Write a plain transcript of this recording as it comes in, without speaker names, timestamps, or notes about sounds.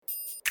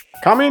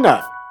Coming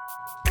up,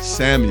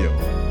 Samuel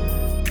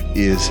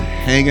is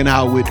hanging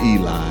out with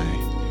Eli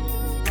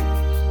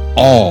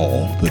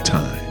all the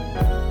time.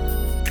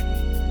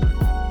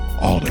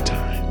 All the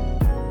time.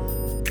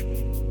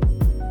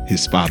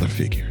 His father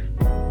figure.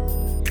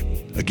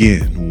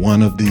 Again,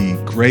 one of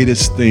the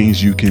greatest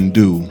things you can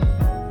do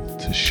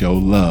to show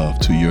love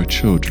to your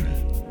children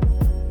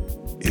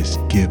is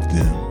give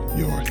them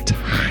your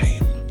time.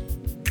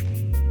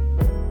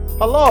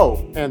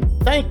 hello, and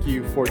thank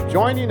you for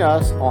joining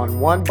us on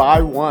One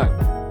by One,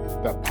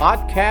 the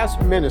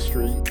podcast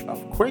ministry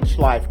of Quench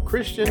Life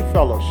Christian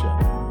Fellowship.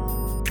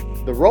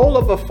 The role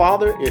of a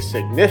father is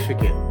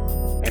significant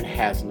and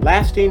has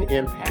lasting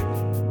impact.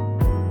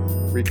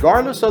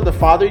 Regardless of the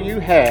father you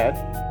had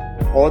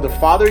or the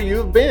father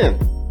you've been,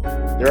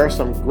 there are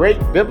some great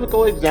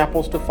biblical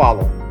examples to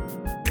follow.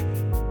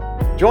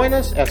 Join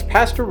us as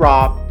Pastor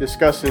Rob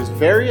discusses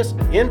various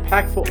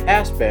impactful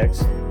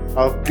aspects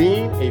of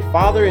being a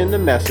father in the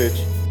message,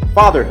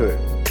 Fatherhood,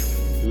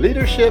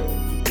 Leadership,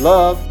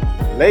 Love,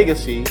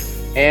 Legacy,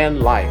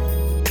 and Life.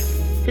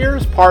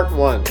 Here's part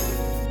 1.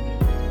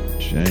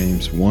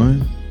 James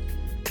 1,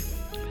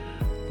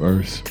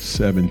 verse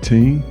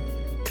 17.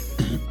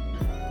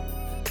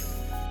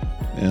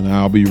 And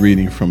I'll be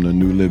reading from the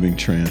New Living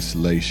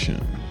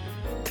Translation.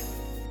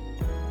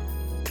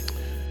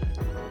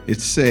 It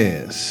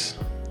says,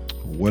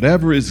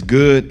 "Whatever is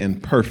good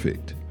and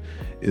perfect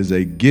is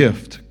a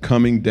gift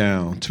coming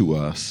down to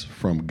us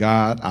from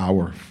God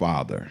our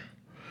Father,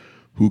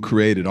 who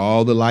created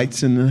all the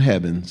lights in the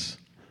heavens.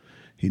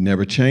 He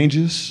never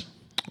changes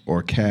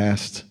or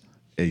casts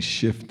a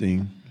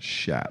shifting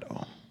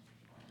shadow."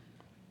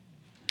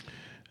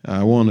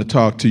 I want to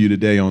talk to you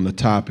today on the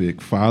topic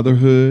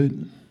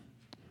fatherhood,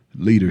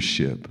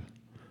 leadership,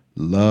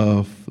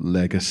 love,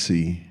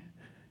 legacy,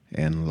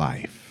 and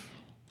life.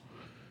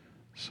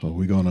 So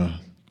we're going to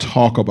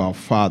talk about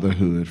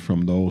fatherhood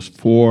from those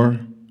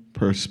 4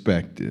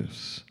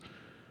 perspectives: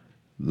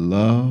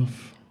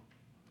 love,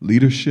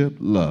 leadership,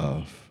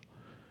 love,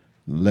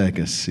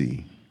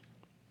 legacy,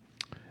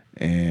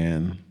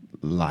 and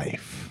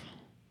life.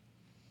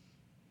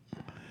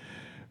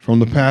 From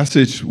the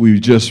passage we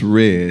just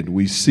read,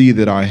 we see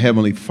that our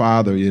Heavenly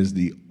Father is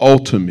the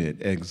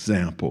ultimate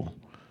example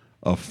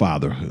of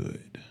fatherhood.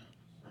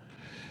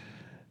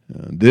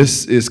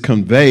 This is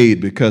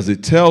conveyed because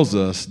it tells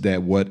us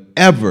that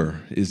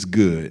whatever is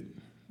good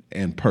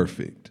and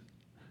perfect,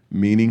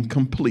 meaning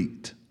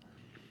complete,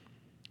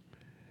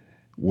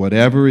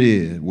 whatever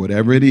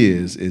it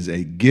is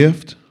a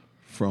gift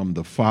from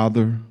the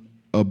Father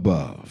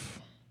above.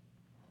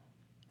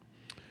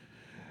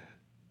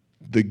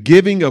 The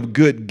giving of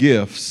good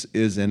gifts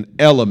is an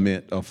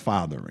element of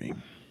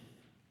fathering.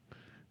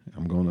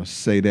 I'm going to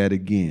say that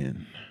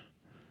again.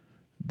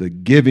 The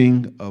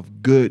giving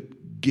of good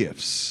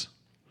gifts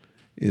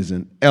is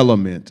an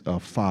element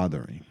of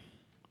fathering.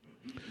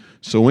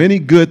 So any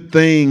good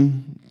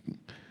thing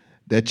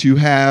that you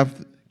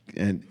have,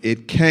 and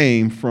it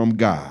came from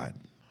God,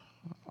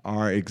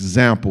 are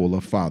example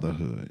of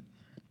fatherhood.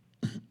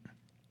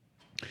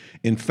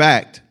 In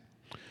fact,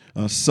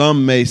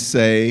 some may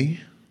say,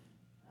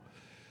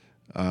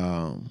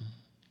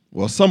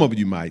 some of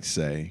you might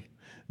say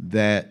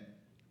that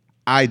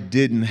I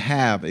didn't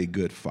have a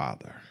good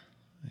father.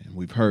 And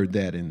we've heard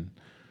that in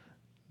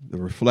the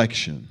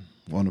reflection,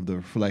 one of the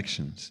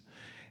reflections.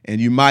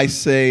 And you might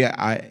say,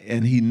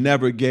 and he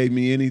never gave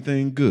me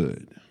anything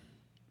good.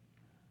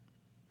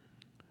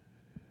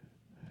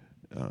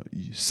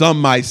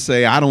 Some might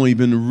say, I don't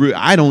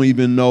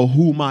even know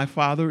who my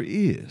father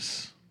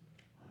is.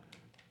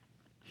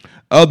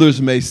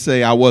 Others may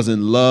say I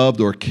wasn't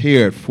loved or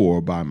cared for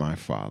by my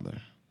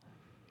father,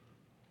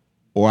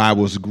 or I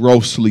was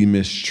grossly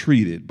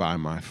mistreated by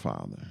my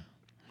father.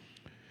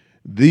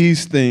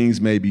 These things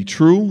may be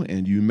true,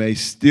 and you may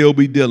still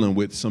be dealing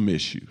with some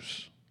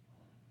issues,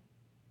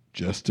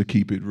 just to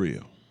keep it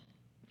real.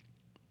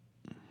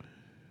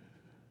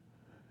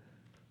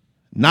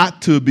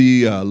 Not to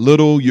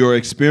belittle your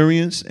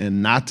experience,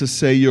 and not to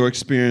say your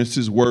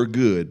experiences were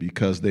good,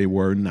 because they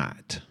were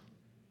not.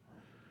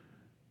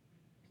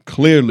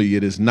 Clearly,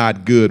 it is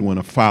not good when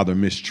a father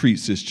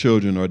mistreats his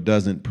children or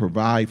doesn't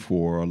provide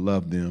for or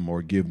love them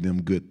or give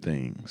them good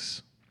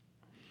things.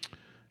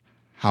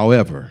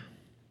 However,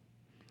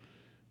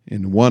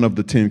 in one of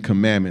the 10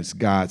 Commandments,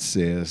 God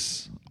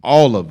says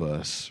all of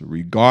us,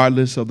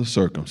 regardless of the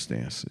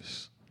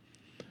circumstances,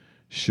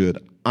 should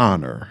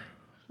honor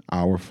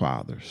our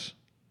fathers,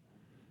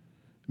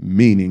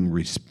 meaning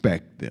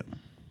respect them.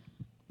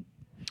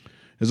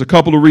 There's a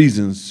couple of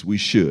reasons we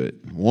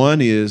should.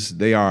 One is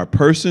they are a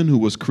person who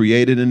was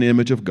created in the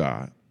image of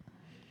God.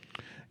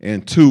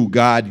 And 2,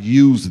 God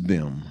used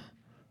them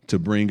to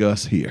bring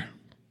us here.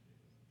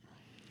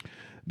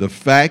 The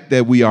fact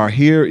that we are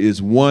here is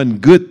one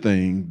good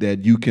thing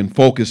that you can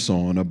focus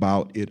on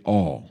about it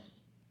all.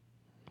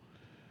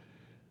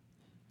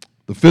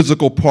 The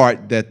physical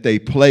part that they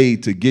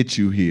played to get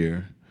you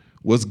here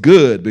was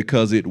good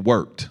because it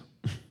worked.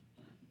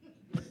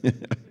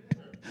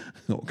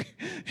 Okay.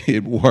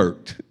 It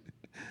worked.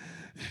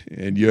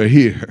 and you're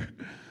here.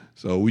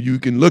 So you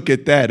can look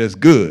at that as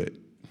good.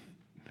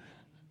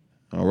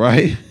 All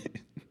right?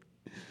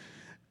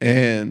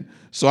 And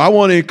so I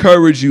want to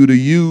encourage you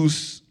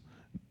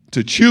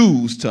to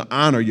choose to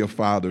honor your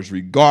fathers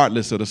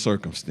regardless of the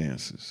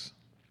circumstances.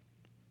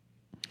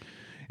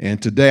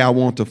 And today I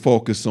want to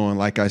focus on,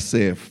 like I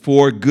said,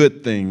 4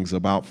 good things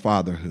about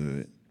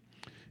fatherhood.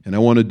 And I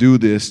want to do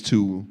this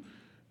to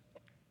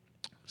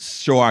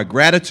show our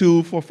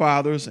gratitude for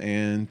fathers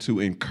and to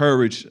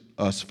encourage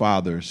us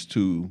fathers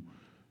to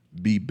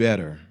be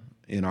better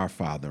in our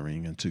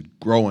fathering and to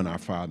grow in our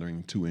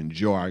fathering, to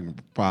enjoy our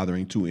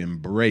fathering, to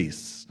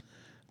embrace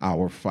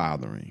our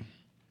fathering.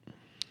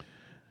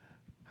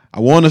 I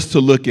want us to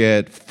look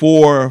at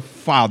 4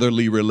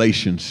 fatherly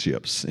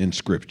relationships in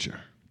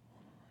Scripture.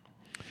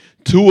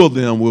 2 of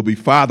them will be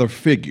father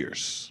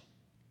figures,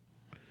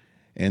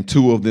 and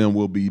 2 of them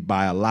will be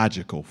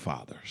biological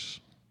fathers.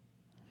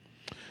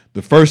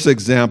 The first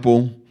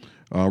example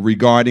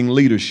regarding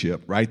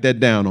leadership, write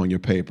that down on your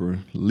paper,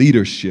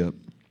 leadership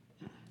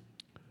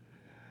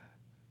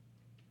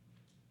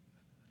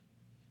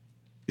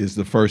is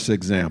the first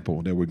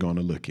example that we're going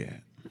to look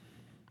at.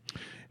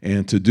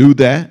 And to do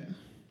that,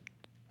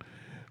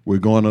 we're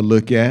going to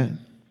look at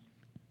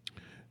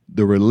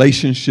the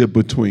relationship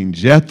between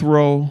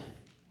Jethro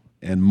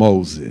and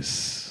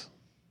Moses.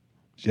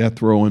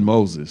 Jethro and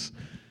Moses.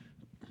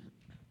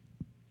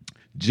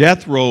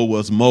 Jethro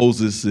was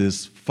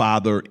Moses'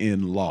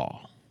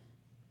 father-in-law.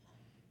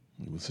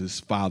 He was his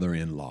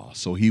father-in-law.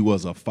 So he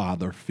was a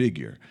father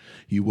figure.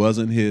 He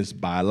wasn't his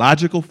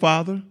biological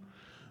father,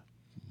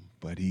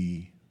 but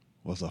he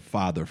was a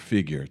father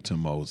figure to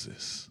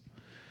Moses.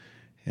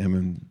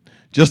 And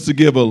just to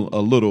give a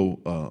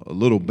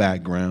little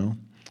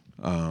background,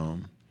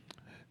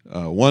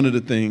 one of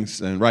the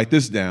things, and write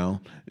this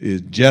down,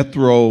 is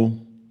Jethro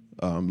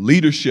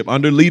leadership,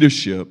 under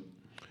leadership,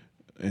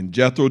 and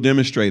Jethro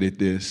demonstrated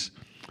this,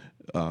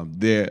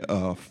 their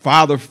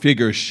father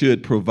figure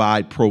should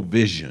provide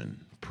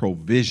provision.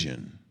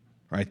 Provision.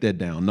 Write that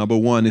down. Number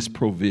 1 is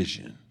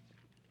provision.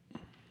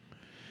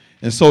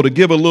 And so to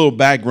give a little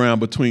background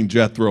between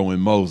Jethro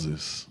and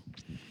Moses,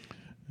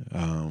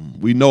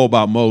 we know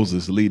about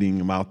Moses leading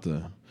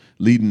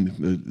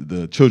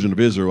the children of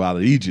Israel out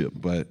of Egypt,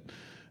 but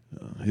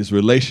his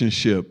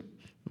relationship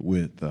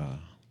with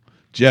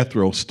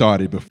Jethro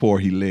started before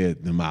he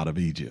led them out of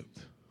Egypt.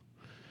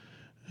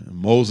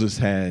 Moses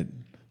had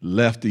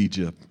left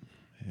Egypt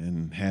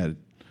and had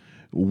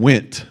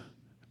went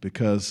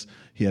because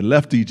he had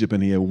left Egypt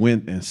and he had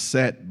went and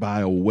sat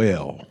by a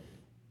well.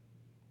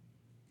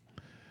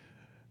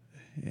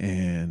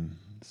 And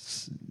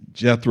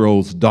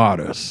Jethro's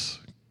daughters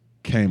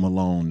came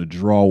along to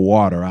draw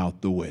water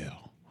out the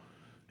well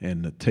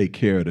and to take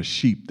care of the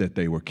sheep that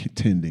they were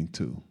tending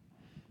to.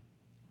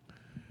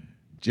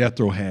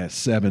 Jethro had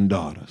 7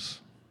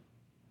 daughters.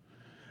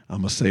 I'm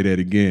going to say that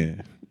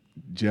again.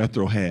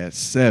 Jethro had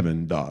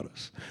 7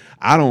 daughters.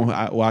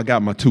 I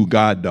got my 2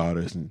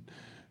 goddaughters,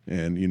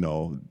 and you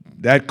know,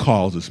 that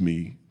causes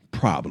me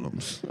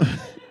problems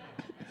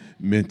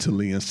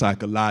mentally and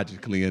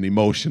psychologically and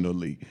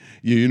emotionally.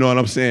 You know what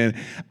I'm saying?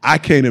 I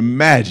can't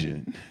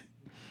imagine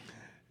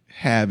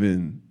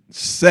having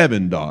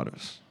 7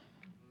 daughters.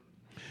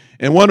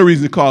 And one of the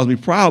reasons it caused me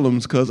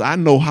problems because I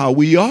know how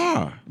we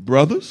are,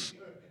 brothers.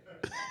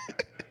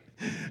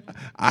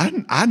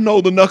 I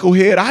know the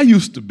knucklehead I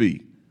used to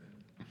be.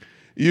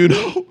 You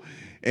know,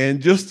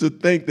 and just to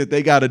think that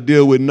they got to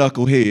deal with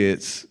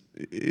knuckleheads,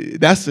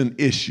 that's an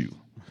issue.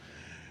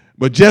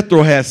 But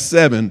Jethro has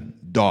 7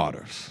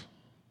 daughters.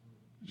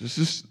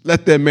 Just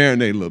let that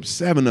marinate a little.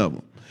 7 of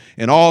them.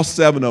 And all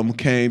 7 of them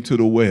came to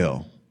the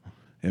well,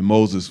 and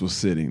Moses was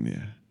sitting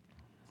there.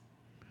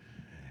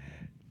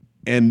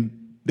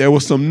 And there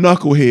were some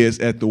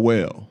knuckleheads at the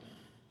well.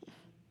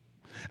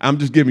 I'm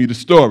just giving you the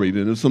story.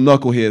 There were some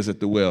knuckleheads at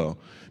the well.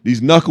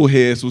 These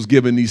knuckleheads was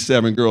giving these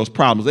 7 girls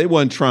problems. They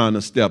wasn't trying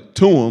to step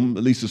to them.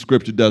 At least the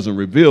scripture doesn't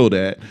reveal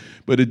that.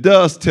 But it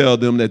does tell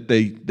them that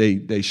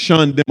they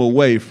shunned them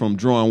away from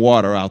drawing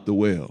water out the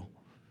well.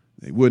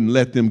 They wouldn't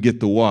let them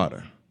get the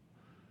water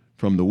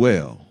from the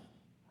well.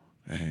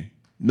 Okay?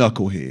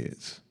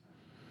 Knuckleheads.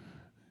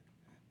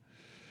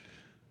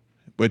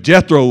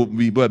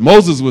 But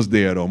Moses was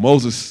there, though.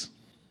 Moses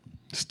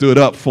stood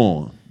up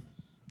for him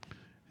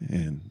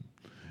and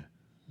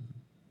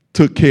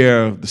took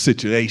care of the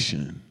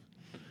situation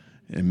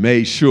and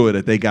made sure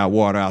that they got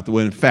water out the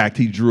way. In fact,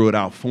 he drew it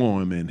out for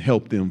them and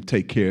helped them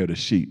take care of the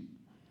sheep.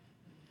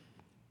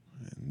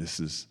 And this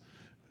is,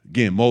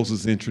 again,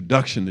 Moses'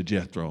 introduction to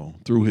Jethro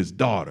through his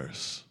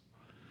daughters,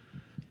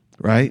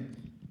 right?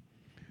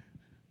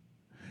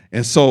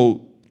 And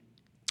so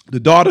the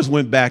daughters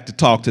went back to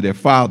talk to their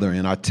father,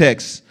 and our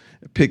text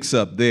picks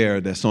up there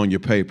that's on your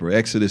paper,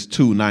 Exodus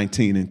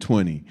 2:19 and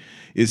 20.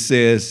 It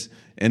says,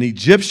 an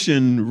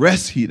Egyptian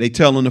they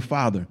telling the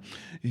father,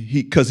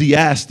 because he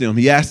asked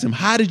him,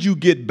 how did you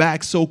get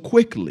back so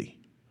quickly?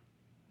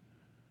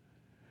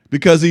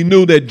 Because he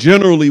knew that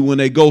generally when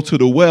they go to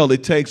the well,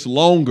 it takes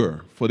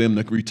longer for them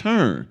to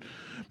return.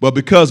 But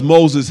because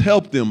Moses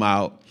helped them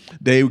out,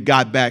 they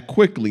got back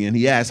quickly. And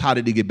he asked, how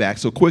did he get back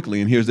so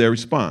quickly? And here's their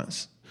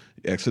response.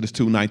 Exodus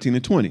 2:19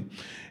 and 20.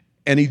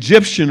 An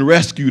Egyptian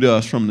rescued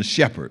us from the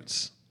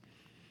shepherds.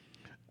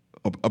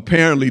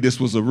 Apparently, this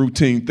was a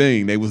routine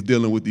thing. They was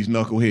dealing with these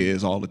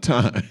knuckleheads all the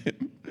time.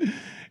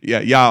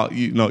 Yeah, y'all,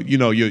 you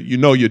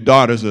know your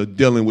daughters are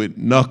dealing with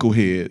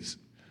knuckleheads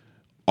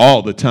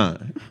all the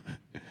time.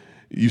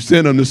 You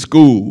send them to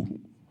school,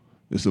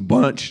 there's a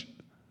bunch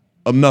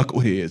of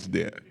knuckleheads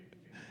there.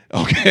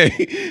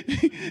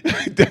 Okay,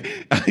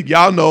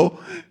 y'all know,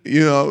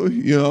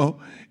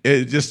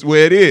 it's just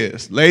where it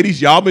is.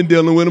 Ladies, y'all been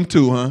dealing with them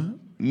too, huh?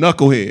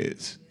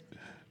 Knuckleheads,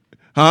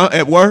 huh?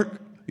 At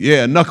work,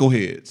 yeah,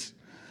 knuckleheads.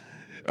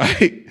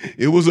 Right?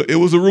 It was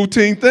a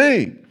routine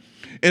thing.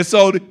 And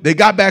so they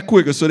got back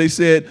quicker. So they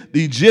said,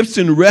 the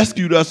Egyptian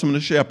rescued us from the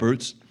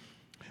shepherds.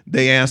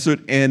 They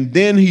answered, and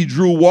then he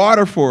drew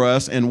water for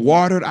us and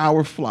watered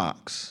our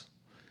flocks.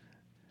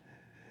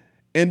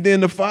 And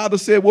then the father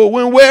said, well,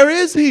 where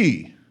is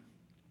he?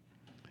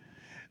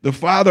 The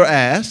father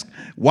asked,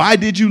 why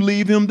did you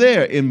leave him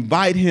there?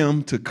 Invite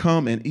him to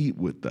come and eat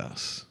with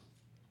us.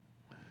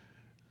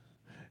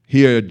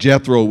 Here,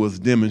 Jethro was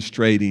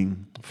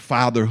demonstrating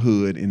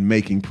fatherhood in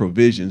making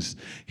provisions.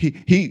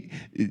 He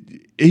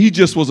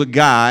just was a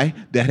guy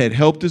that had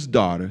helped his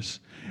daughters,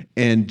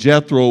 and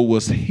Jethro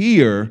was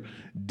here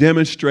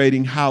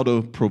demonstrating how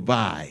to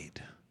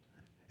provide.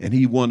 And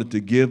he wanted to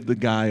give the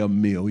guy a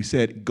meal. He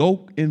said,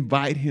 go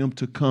invite him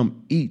to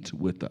come eat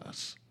with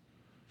us.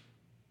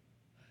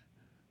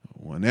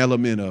 One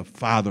element of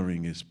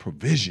fathering is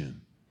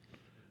provision.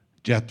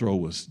 Jethro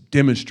was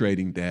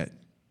demonstrating that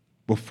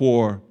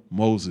before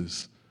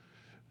Moses,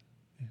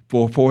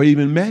 before he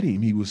even met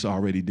him, he was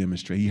already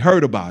demonstrating. He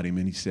heard about him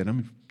and he said, let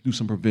me do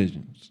some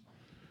provisions.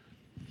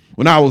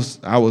 When I was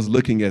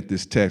looking at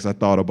this text, I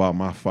thought about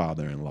my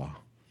father-in-law.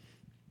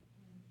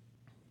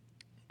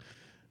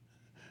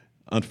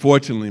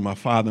 Unfortunately, my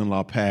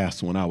father-in-law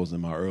passed when I was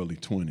in my early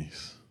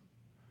 20s.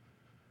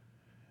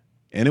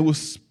 And it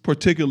was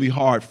particularly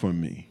hard for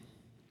me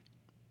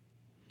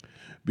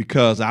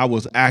because I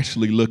was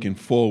actually looking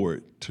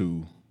forward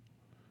to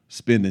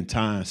spending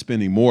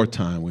more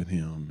time with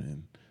him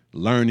and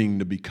learning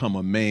to become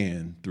a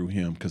man through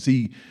him, because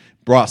he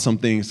brought some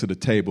things to the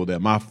table that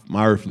my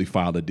earthly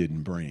father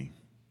didn't bring.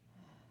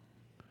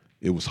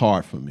 It was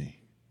hard for me.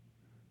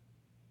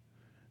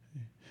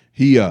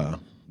 He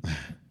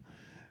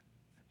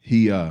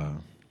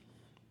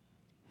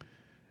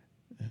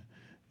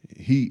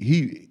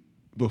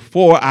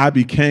before I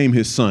became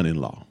his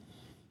son-in-law,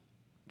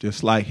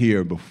 just like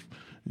here,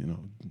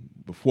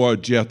 before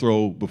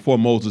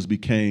Moses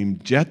became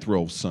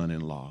Jethro's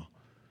son-in-law,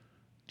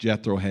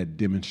 Jethro had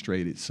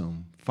demonstrated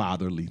some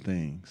fatherly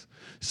things.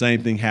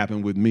 Same thing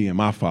happened with me and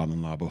my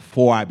father-in-law.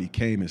 Before I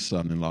became his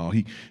son-in-law,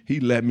 he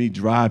let me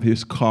drive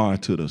his car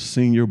to the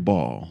senior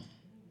ball.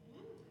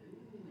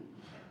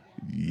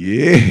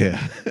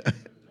 Yeah.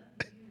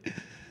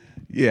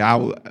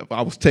 Yeah,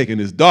 I was taking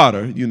his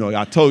daughter.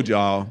 I told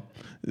y'all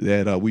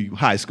that we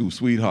high school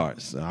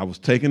sweethearts. I was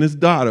taking his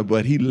daughter,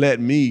 but he let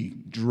me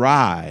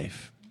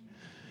drive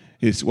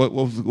his, what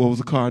was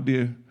the car,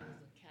 dear?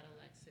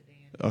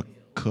 A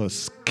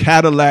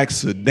Cadillac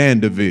Sedan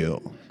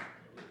DeVille.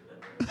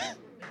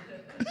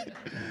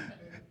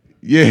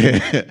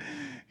 Yeah,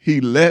 he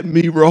let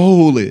me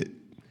roll it.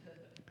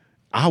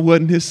 I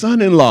wasn't his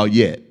son-in-law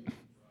yet.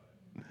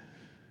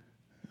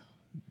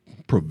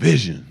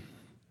 Provision.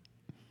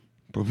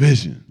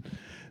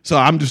 So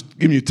I'm just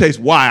giving you a taste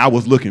why I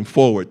was looking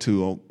forward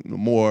to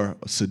more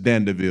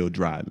Sedan DeVille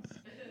driving.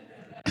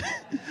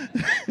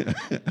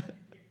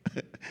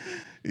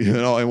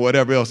 And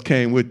whatever else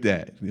came with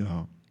that,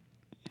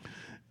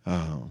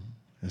 And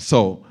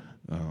so,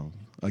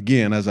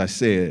 again, as I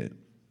said,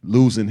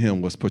 losing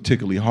him was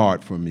particularly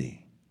hard for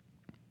me.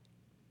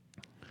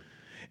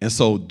 And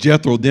so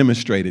Jethro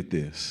demonstrated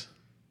this.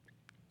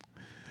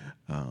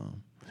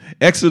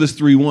 Exodus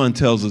 3:1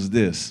 tells us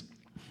this.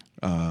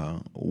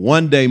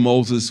 One day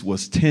Moses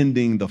was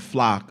tending the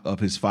flock of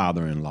his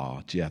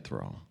father-in-law,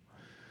 Jethro.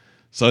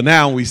 So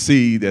now we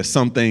see that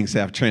some things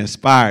have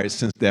transpired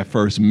since that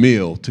first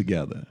meal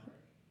together.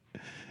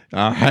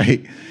 All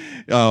right.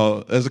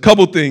 There's a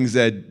couple things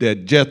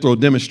that Jethro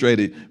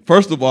demonstrated.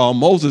 First of all,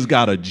 Moses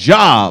got a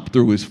job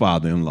through his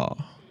father-in-law.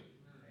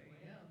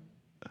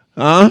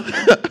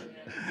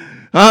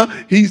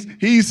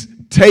 He's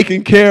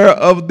taking care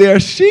of their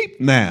sheep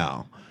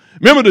now.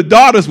 Remember, the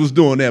daughters was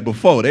doing that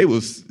before. They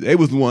was the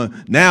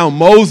one. Now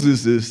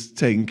Moses is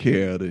taking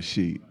care of the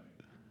sheep.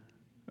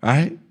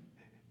 Right?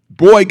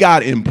 Boy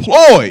got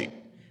employed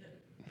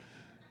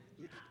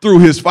through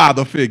his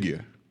father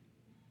figure.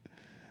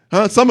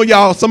 Some of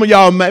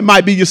y'all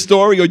might be your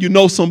story, or you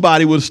know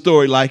somebody with a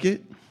story like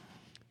it.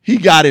 He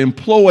got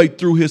employed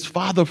through his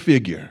father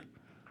figure.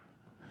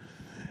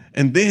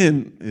 And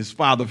then his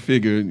father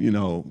figure,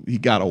 he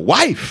got a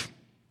wife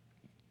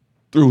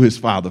through his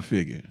father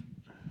figure.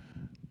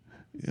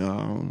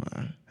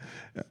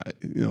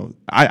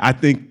 I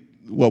think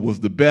what was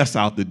the best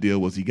out the deal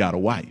was he got a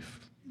wife.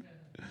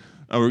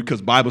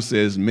 Because Bible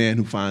says, man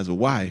who finds a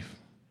wife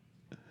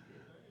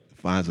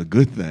finds a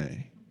good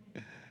thing,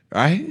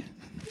 right?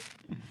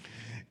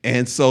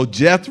 And so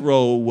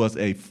Jethro was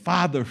a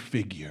father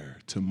figure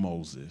to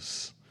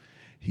Moses.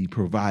 He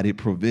provided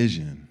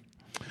provision.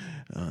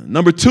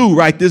 Number two,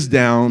 write this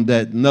down,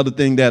 that another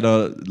thing that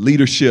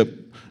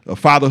leadership,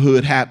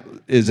 fatherhood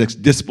is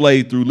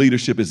displayed through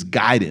leadership is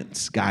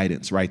guidance.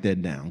 Guidance, write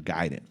that down,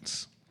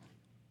 guidance.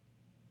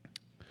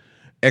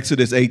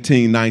 Exodus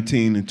 18,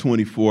 19, and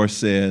 24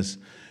 says,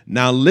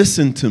 now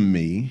listen to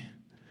me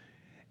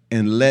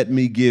and let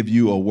me give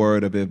you a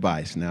word of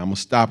advice. Now I'm going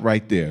to stop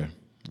right there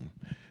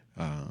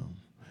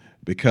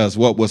because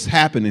what was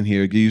happening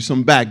here, give you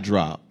some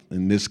backdrop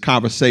in this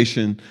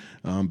conversation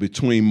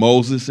between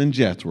Moses and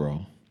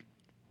Jethro.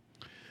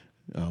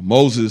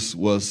 Moses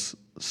was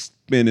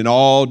spending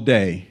all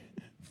day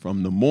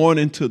from the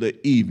morning to the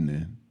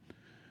evening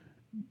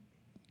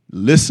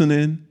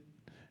listening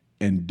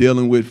and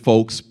dealing with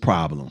folks'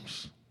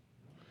 problems.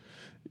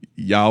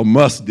 Y'all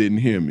must didn't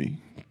hear me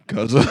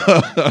because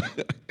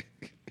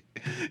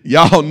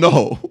y'all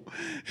know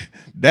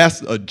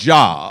that's a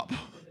job.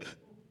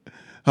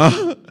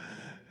 Huh?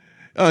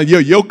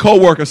 Your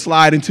coworker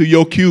slide into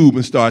your cube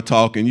and start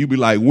talking. You be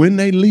like, when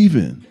they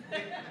leaving?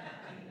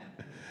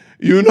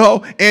 You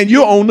know, and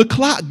you're on the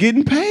clock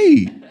getting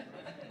paid.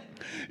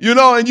 You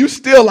know, and you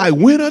still like,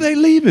 when are they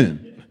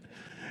leaving?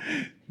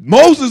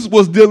 Moses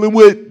was dealing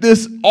with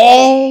this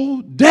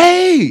all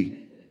day.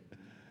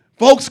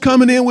 Folks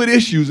coming in with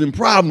issues and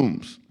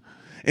problems.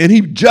 And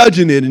he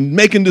judging it and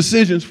making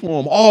decisions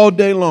for them all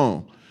day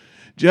long.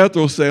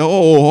 Jethro say,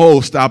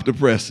 oh, stop the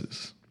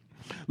presses.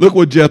 Look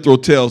what Jethro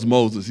tells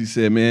Moses. He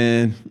said,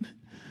 man,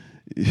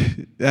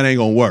 that ain't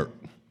going to work.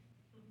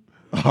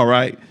 All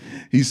right.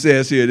 He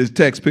says here, this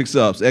text picks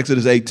up,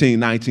 Exodus 18,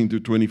 19 through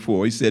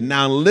 24. He said,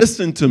 now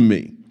listen to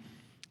me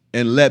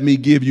and let me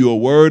give you a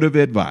word of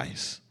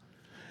advice.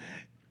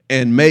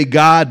 And may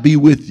God be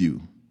with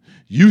you.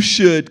 You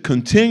should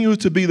continue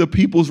to be the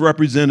people's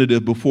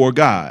representative before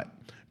God,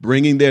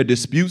 bringing their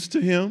disputes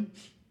to him,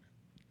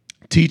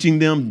 teaching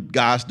them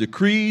God's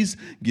decrees,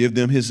 give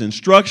them his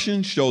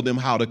instructions, show them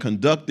how to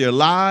conduct their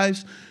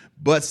lives,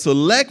 but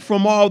select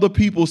from all the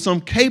people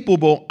some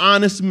capable,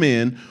 honest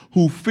men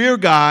who fear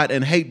God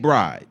and hate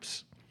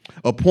bribes.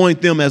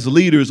 Appoint them as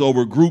leaders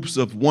over groups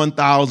of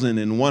 1,000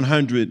 and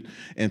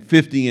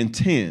 150 and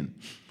 10.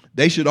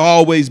 They should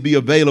always be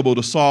available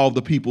to solve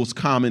the people's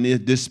common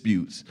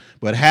disputes,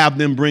 but have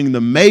them bring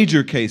the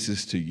major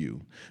cases to you.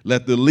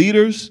 Let the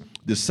leaders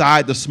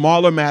decide the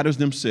smaller matters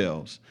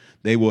themselves.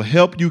 They will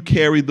help you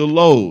carry the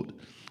load,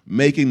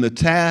 making the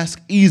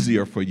task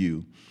easier for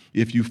you.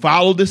 If you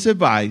follow this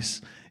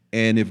advice,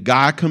 and if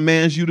God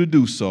commands you to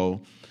do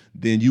so,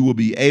 then you will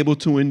be able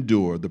to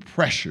endure the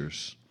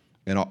pressures,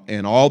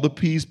 and all the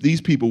peace.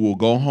 These people will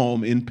go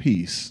home in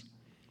peace.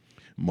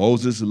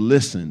 Moses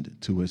listened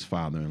to his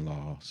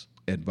father-in-law's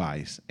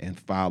advice and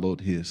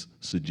followed his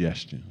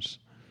suggestions.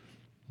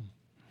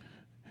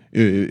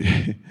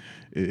 It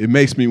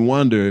makes me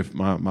wonder if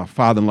my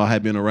father-in-law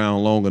had been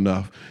around long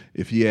enough,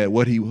 if he had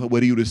what he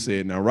would have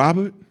said. Now,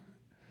 Robert,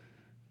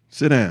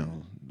 sit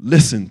down,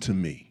 listen to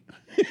me.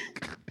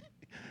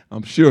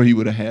 I'm sure he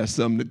would have had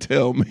something to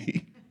tell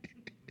me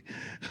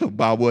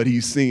about what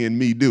he's seeing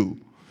me do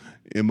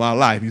in my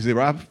life. He said,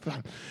 Robert,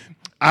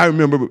 I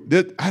remember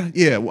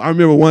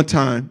one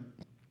time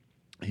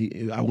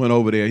I went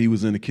over there. He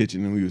was in the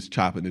kitchen and we was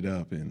chopping it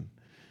up, and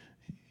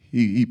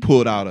he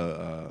pulled out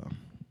a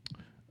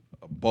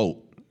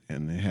bolt,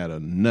 and it had a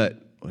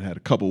nut. It had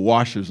a couple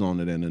washers on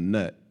it and a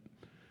nut.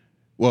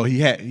 Well,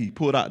 he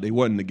pulled out. They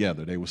wasn't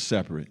together. They were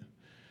separate.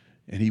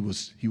 And he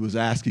was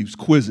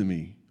quizzing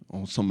me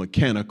on some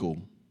mechanical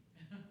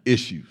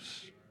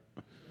issues.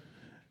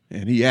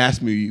 And he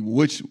asked me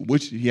which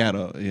he had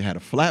a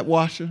flat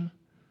washer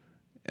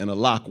and a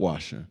lock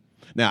washer.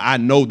 Now, I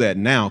know that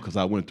now because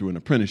I went through an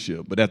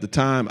apprenticeship, but at the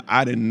time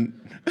I didn't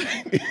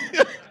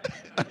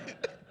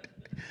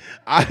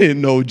I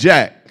didn't know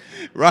jack,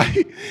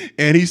 right?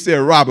 And he said,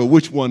 Robert,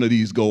 which one of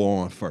these go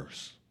on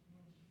first?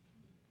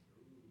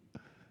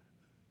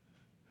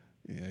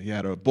 Yeah, he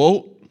had a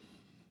bolt,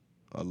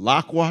 a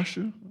lock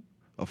washer,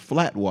 a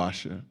flat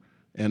washer,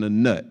 and a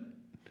nut.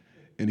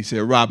 And he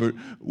said, Robert,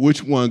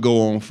 which one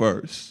go on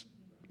first?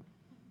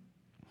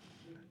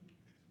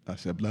 I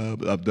said, blah,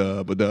 blah,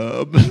 blah,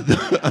 blah,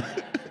 blah.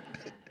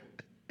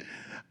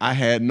 I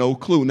had no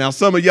clue. Now,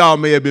 some of y'all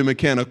may have been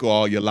mechanical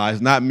all your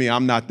lives. Not me.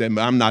 I'm not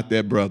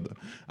that brother.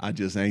 I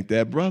just ain't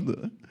that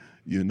brother.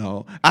 You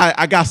know,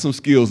 I got some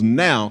skills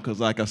now because,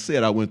 like I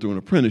said, I went through an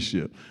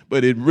apprenticeship.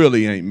 But it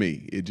really ain't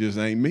me. It just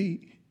ain't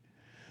me.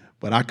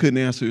 But I couldn't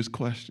answer his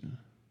question.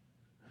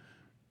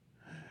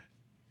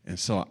 And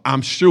so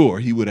I'm sure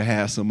he would have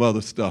had some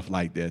other stuff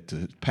like that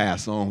to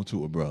pass on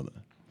to a brother,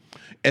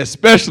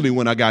 especially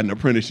when I got an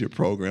apprenticeship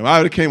program. I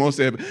would have came on and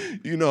said,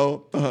 you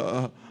know,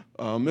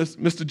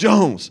 Mr.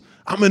 Jones,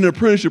 I'm in an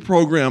apprenticeship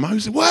program. I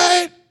would say,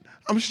 what?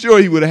 I'm sure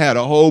he would have had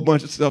a whole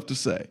bunch of stuff to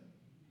say,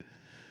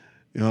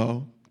 you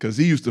know, because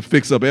he used to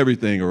fix up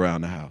everything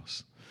around the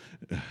house.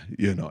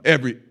 You know,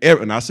 every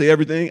and I say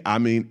everything, I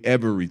mean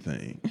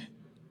everything.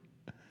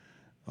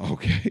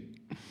 Okay.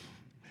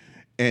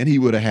 and he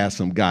would have had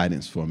some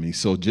guidance for me.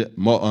 So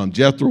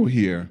Jethro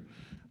here,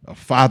 a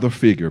father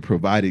figure,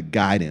 provided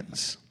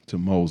guidance to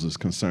Moses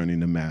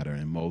concerning the matter,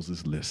 and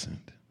Moses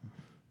listened.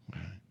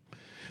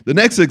 The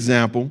next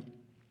example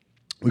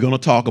we're going to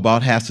talk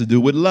about has to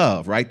do with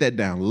love. Write that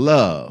down.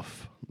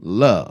 Love.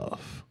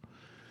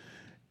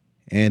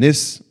 And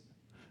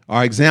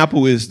our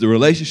example is the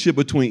relationship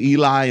between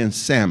Eli and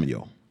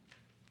Samuel.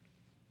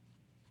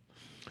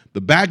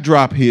 The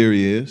backdrop here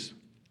is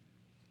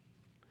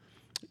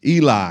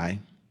Eli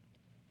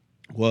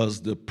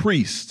was the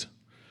priest,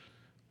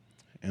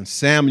 and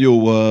Samuel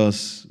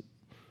was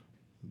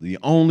the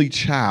only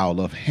child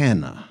of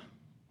Hannah,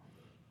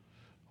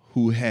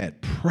 who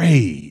had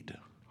prayed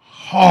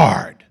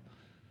hard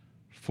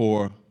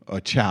for a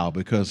child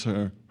because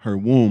her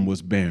womb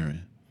was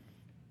barren.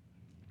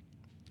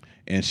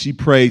 And she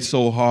prayed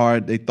so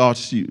hard,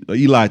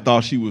 Eli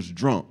thought she was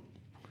drunk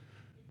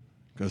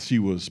because she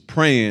was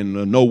praying.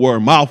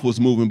 Mouth was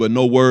moving, but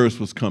no words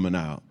was coming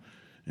out.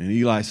 And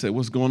Eli said,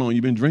 "What's going on?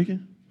 You been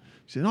drinking?"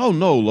 She said, "Oh,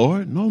 no,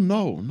 Lord. No.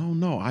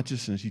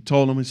 And she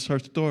told him her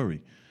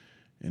story.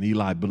 And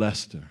Eli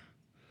blessed her.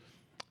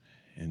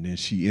 And then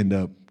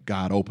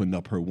God opened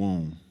up her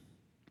womb,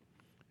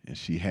 and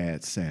she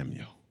had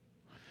Samuel.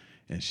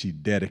 And she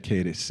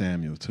dedicated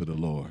Samuel to the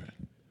Lord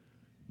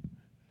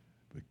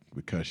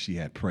because she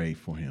had prayed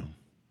for him.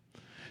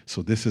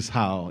 So this is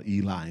how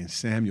Eli and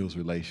Samuel's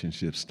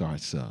relationship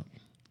starts up.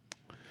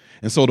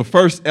 And so the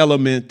first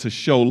element to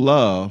show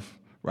love,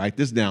 write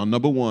this down,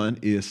 number one,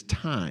 is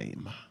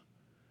time.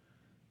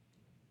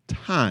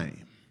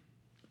 Time.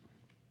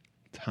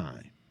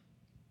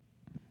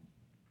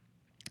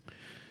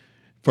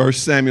 1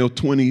 Samuel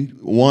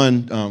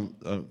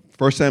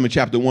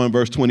chapter 1,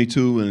 verse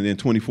 22, and then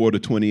 24 to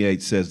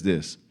 28 says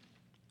this.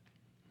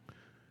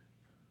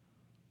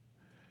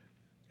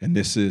 And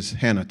this is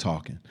Hannah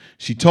talking.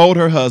 She told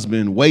her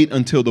husband, "Wait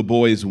until the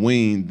boy is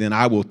weaned, then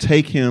I will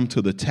take him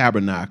to the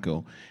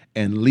tabernacle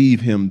and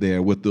leave him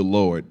there with the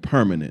Lord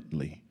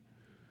permanently."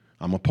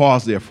 I'm going to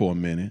pause there for a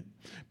minute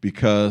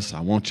because I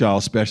want y'all,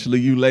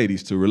 especially you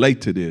ladies, to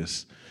relate to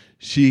this.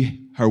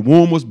 Her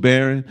womb was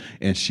barren,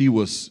 and she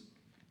was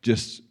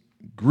just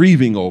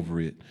grieving over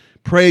it.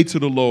 Prayed to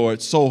the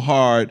Lord so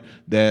hard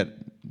that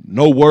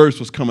no words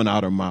was coming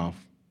out her mouth.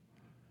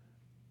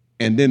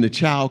 And then the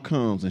child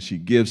comes and she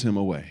gives him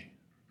away.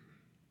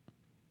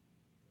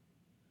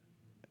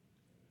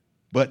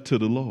 But to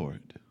the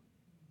Lord.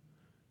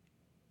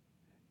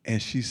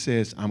 And she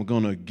says, "I'm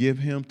going to give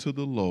him to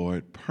the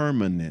Lord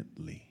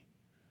permanently."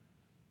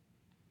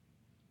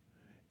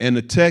 And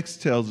the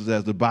text tells us,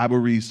 as the Bible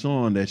reads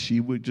on, that she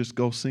would just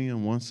go see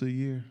him once a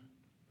year.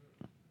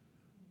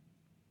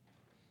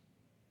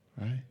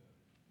 Right?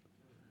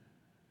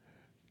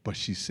 But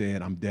she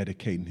said, "I'm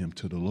dedicating him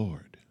to the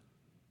Lord."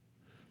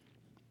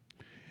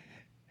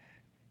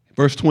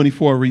 Verse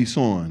 24 reads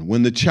on,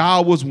 "When the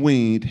child was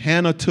weaned,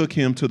 Hannah took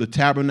him to the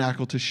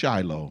tabernacle to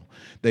Shiloh.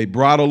 They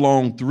brought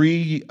along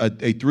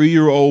a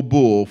 3-year-old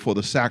bull for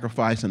the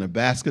sacrifice and a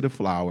basket of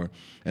flour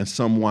and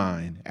some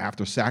wine.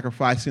 After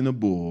sacrificing the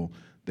bull,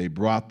 they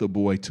brought the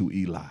boy to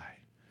Eli."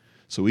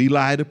 So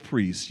Eli the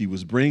priest, she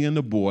was bringing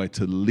the boy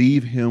to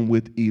leave him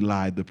with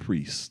Eli the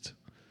priest,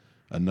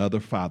 another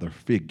father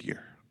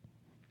figure.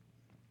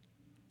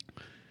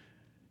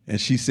 And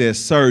she says,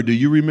 "Sir, do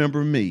you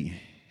remember me?"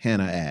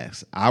 Hannah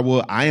asked.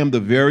 I am the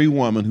very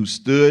woman who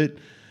stood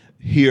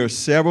here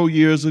several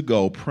years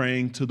ago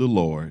praying to the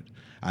Lord.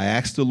 I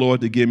asked the Lord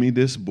to give me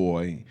this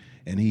boy,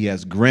 and he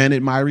has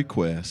granted my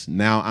request.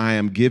 Now I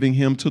am giving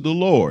him to the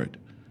Lord,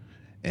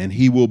 and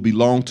he will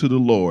belong to the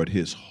Lord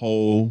his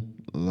whole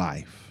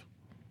life."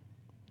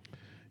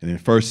 And in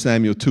 1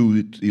 Samuel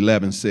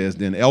 2:11 says,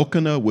 "Then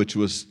Elkanah, which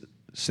was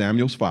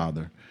Samuel's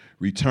father,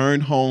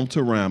 returned home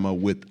to Ramah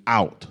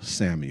without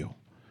Samuel.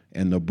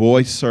 And the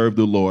boy served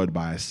the Lord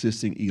by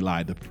assisting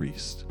Eli the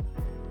priest."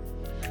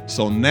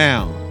 So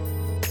now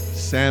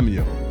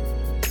Samuel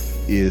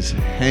is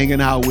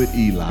hanging out with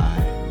Eli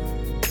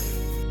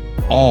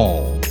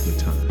all the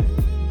time.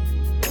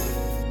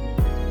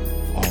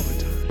 All the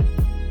time.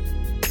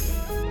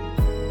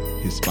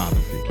 His father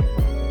figure.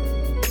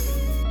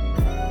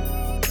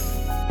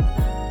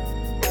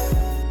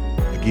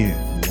 Again,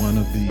 one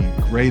of the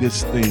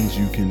greatest things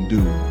you can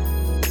do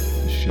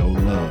to show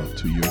love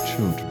to your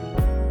children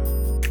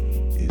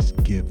is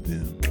give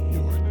them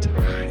your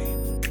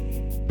time.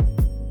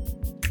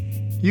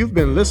 You've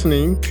been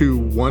listening to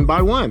One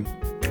by One.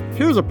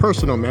 Here's a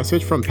personal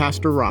message from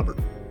Pastor Robert.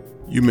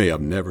 You may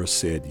have never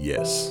said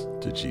yes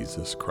to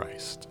Jesus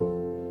Christ.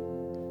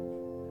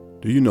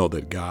 Do you know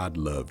that God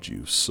loved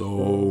you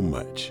so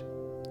much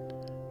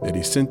that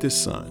he sent his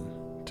son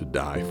to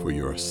die for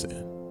your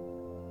sin?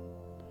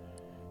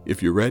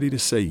 If you're ready to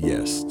say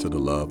yes to the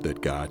love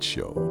that God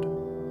showed,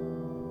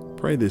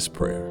 pray this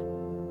prayer.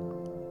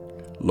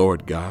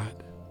 Lord God,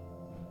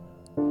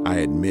 I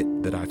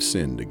admit that I've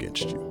sinned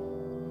against you.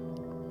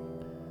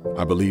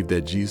 I believe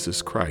that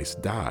Jesus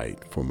Christ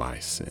died for my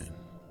sin,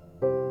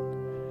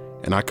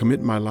 and I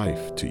commit my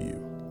life to you.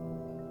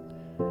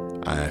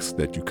 I ask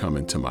that you come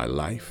into my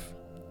life,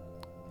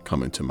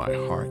 come into my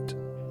heart.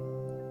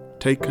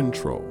 Take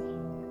control.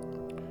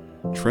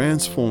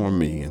 Transform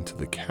me into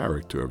the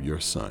character of your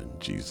Son,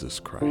 Jesus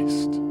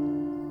Christ.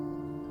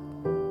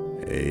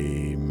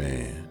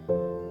 Amen.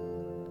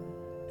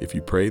 If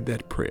you prayed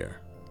that prayer,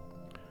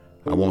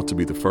 I want to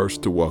be the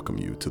first to welcome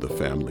you to the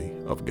family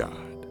of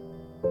God.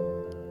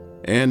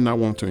 And I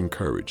want to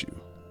encourage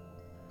you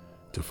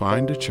to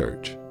find a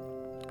church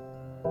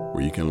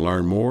where you can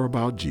learn more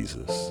about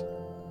Jesus,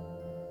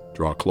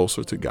 draw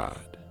closer to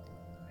God,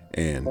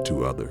 and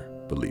to other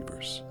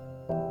believers.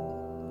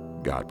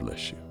 God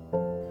bless you.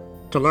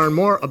 To learn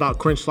more about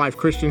Quench Life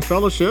Christian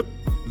Fellowship,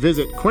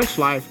 visit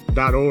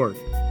quenchlife.org.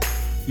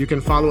 You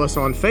can follow us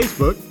on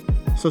Facebook,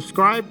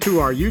 subscribe to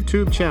our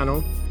YouTube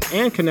channel,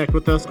 and connect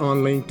with us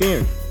on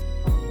LinkedIn.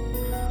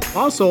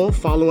 Also,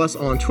 follow us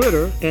on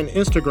Twitter and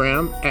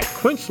Instagram at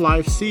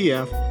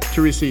QuenchLifeCF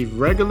to receive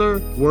regular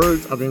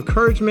words of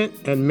encouragement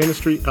and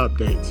ministry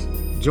updates.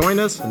 Join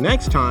us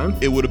next time.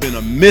 It would have been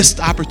a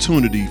missed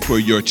opportunity for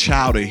your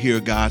child to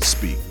hear God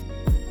speak.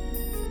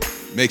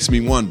 Makes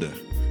me wonder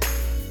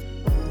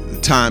the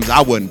times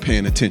I wasn't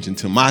paying attention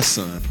to my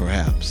son,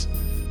 perhaps.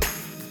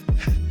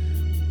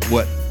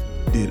 What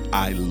did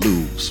I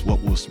lose? What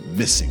was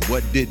missing?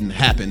 What didn't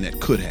happen that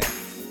could have?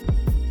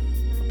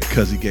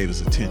 Because he gave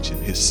us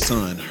attention, his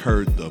son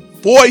heard the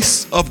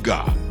voice of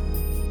God.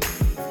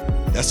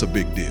 That's a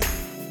big deal.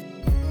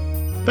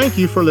 Thank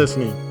you for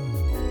listening.